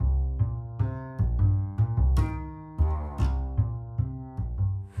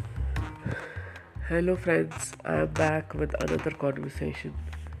Hello, friends. I am back with another conversation.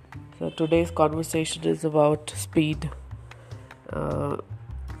 So, today's conversation is about speed. Uh,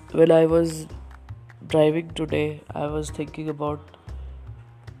 when I was driving today, I was thinking about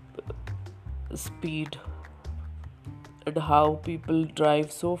speed and how people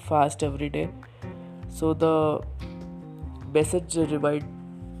drive so fast every day. So, the message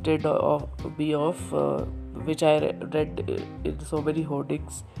reminded me of which I read in so many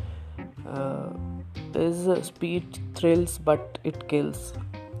hoardings uh, is speed thrills but it kills.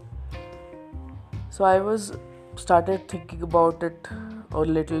 So I was started thinking about it on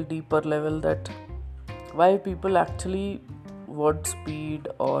a little deeper level, that why people actually want speed,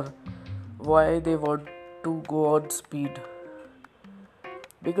 or why they want to go on speed.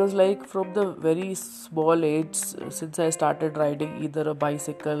 Because like from the very small age, since I started riding either a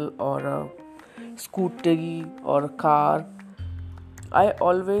bicycle or a scooter or a car, I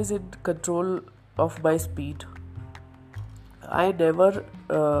always in control of my speed. I never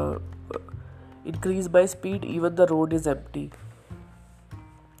increase my speed even the road is empty.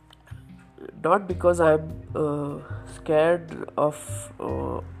 Not because I'm scared of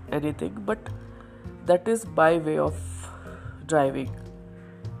anything, but that is my way of driving.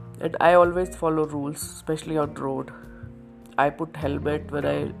 And I always follow rules, especially on road. I put helmet when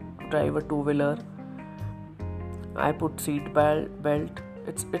I drive a two-wheeler. I put seat belt.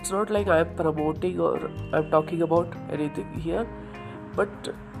 It's not like I'm promoting or I'm talking about anything here, but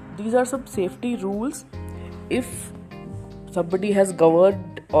these are some safety rules. If somebody has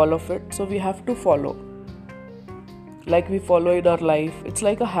governed all of it, so we have to follow. Like we follow in our life, it's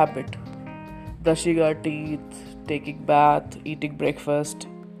like a habit. Brushing our teeth, taking bath, eating breakfast.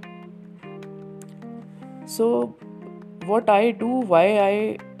 So what I do, why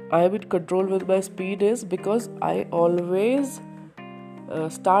I am in control with my speed is because I always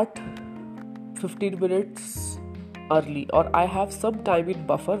start 15 minutes early, or I have some time in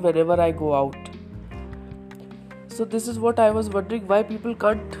buffer whenever I go out. So this is what I was wondering, why people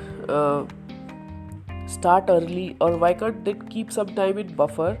can't start early, or why can't they keep some time in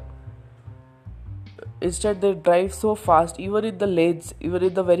buffer. Instead they drive so fast, even in the lanes, even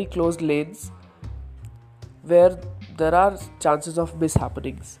in the very closed lanes where there are chances of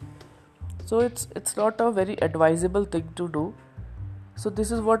mishappenings. So it's not a very advisable thing to do. So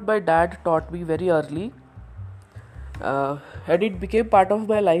this is what my dad taught me very early, and it became part of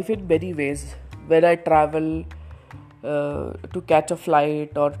my life in many ways. When I travel to catch a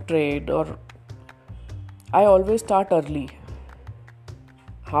flight or train, or I always start early,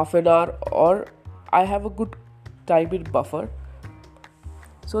 half an hour, or I have a good time in buffer,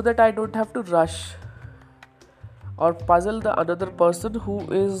 so that I don't have to rush or puzzle the another person who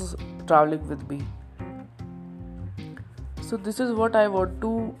is traveling with me. So this is what I want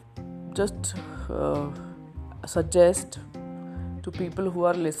to just suggest to people who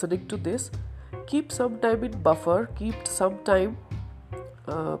are listening to this. Keep some time in buffer, keep some time,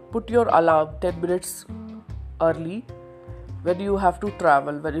 put your alarm 10 minutes early when you have to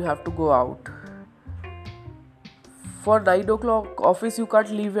travel, when you have to go out. For 9 o'clock office, you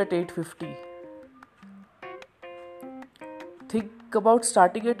can't leave at 8:50. Think about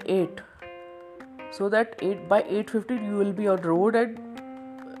starting at 8, so that by 8:15 you will be on road, and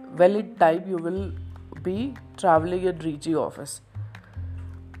well in time you will be traveling and reaching office.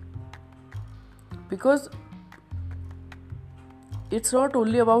 Because it's not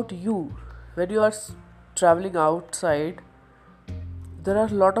only about you. When you are traveling outside, there are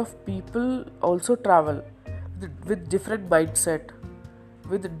a lot of people also travel with different mindset,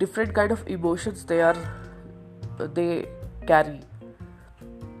 with different kind of emotions they carry.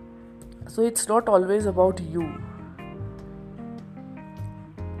 So it's not always about you.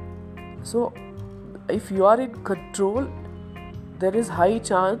 So if you are in control, there is high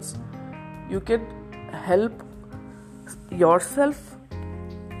chance you can help yourself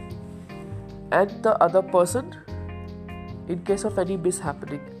and the other person in case of any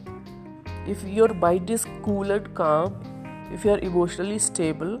mishappening. If your mind is cool and calm, if you are emotionally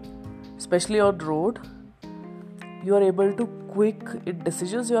stable, especially on road, you are able to quick in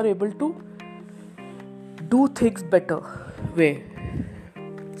decisions, you are able to do things better way.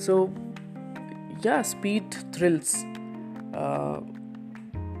 So yeah, speed thrills,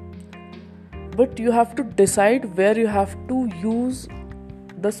 but you have to decide where you have to use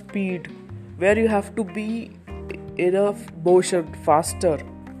the speed, where you have to be in a motion faster.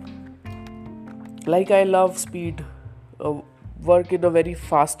 Like I love speed, work in a very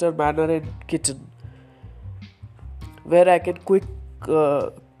faster manner in kitchen, where I can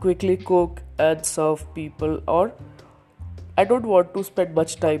quickly cook and serve people, or I don't want to spend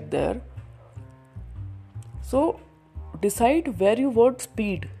much time there. So decide where you want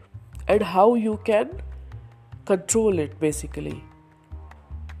speed and how you can control it, basically.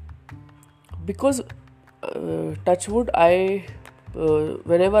 Because touch wood, I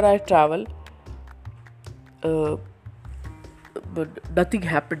whenever I travel, but nothing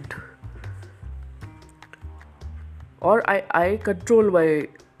happened, or I control my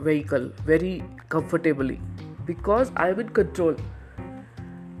vehicle very comfortably because I'm in control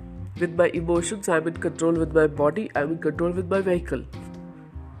with my emotions, I'm in control with my body, I'm in control with my vehicle.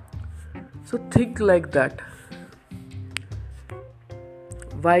 So think like that.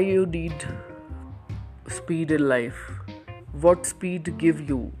 Why you need speed in life? What speed give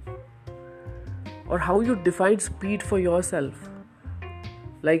you? Or how you define speed for yourself?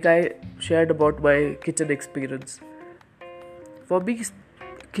 Like I shared about my kitchen experience. For me,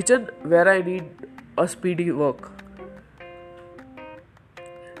 kitchen where I need a speedy work.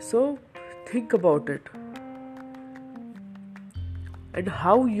 So think about it and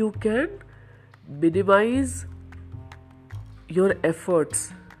how you can minimize your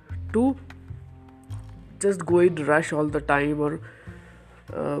efforts to just go in rush all the time, or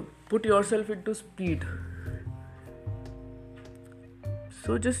put yourself into speed.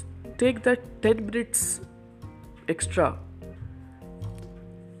 So just take that 10 minutes extra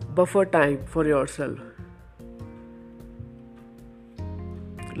buffer time for yourself.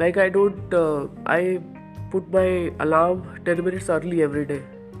 Like I put my alarm 10 minutes early every day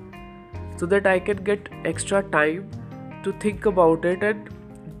so that I can get extra time to think about it and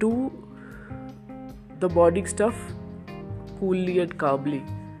do the morning stuff coolly and calmly.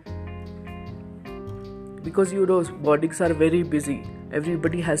 Because mornings are very busy.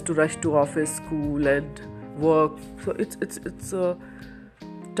 Everybody has to rush to office, school and work. So it's a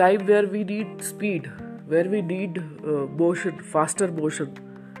time where we need speed, where we need motion, faster motion.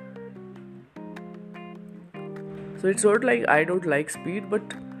 So it's not like I don't like speed, but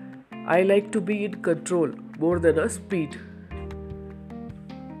I like to be in control more than a speed.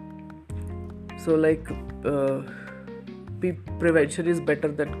 So like prevention is better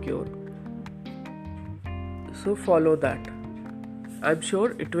than cure. So follow that. I'm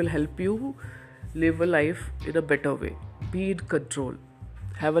sure it will help you live a life in a better way. Be in control.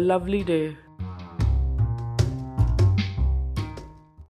 Have a lovely day.